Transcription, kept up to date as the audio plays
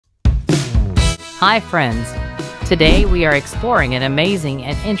Hi friends, today we are exploring an amazing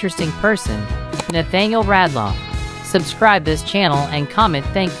and interesting person, Nathanael Radloff. Subscribe this channel and comment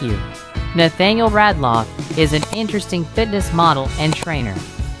thank you. Nathanael Radloff is an interesting fitness model and trainer.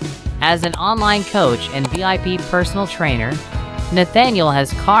 As an online coach and VIP personal trainer, Nathanael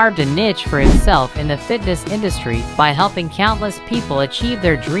has carved a niche for himself in the fitness industry by helping countless people achieve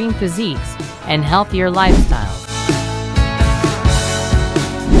their dream physiques and healthier lifestyles.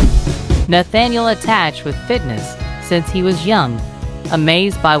 Nathanael attached with fitness since he was young,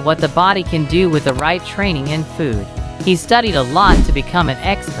 amazed by what the body can do with the right training and food. He studied a lot to become an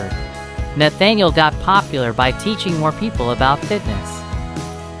expert. Nathanael got popular by teaching more people about fitness.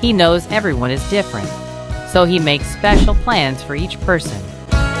 He knows everyone is different, so he makes special plans for each person.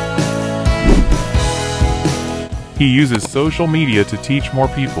 He uses social media to teach more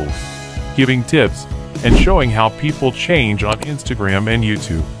people, giving tips and showing how people change on Instagram and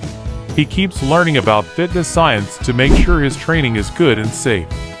YouTube. He keeps learning about fitness science to make sure his training is good and safe.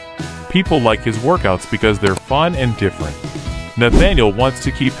 People like his workouts because they're fun and different. Nathanael wants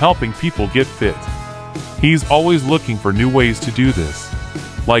to keep helping people get fit. He's always looking for new ways to do this,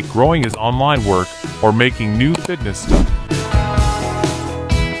 like growing his online work or making new fitness stuff.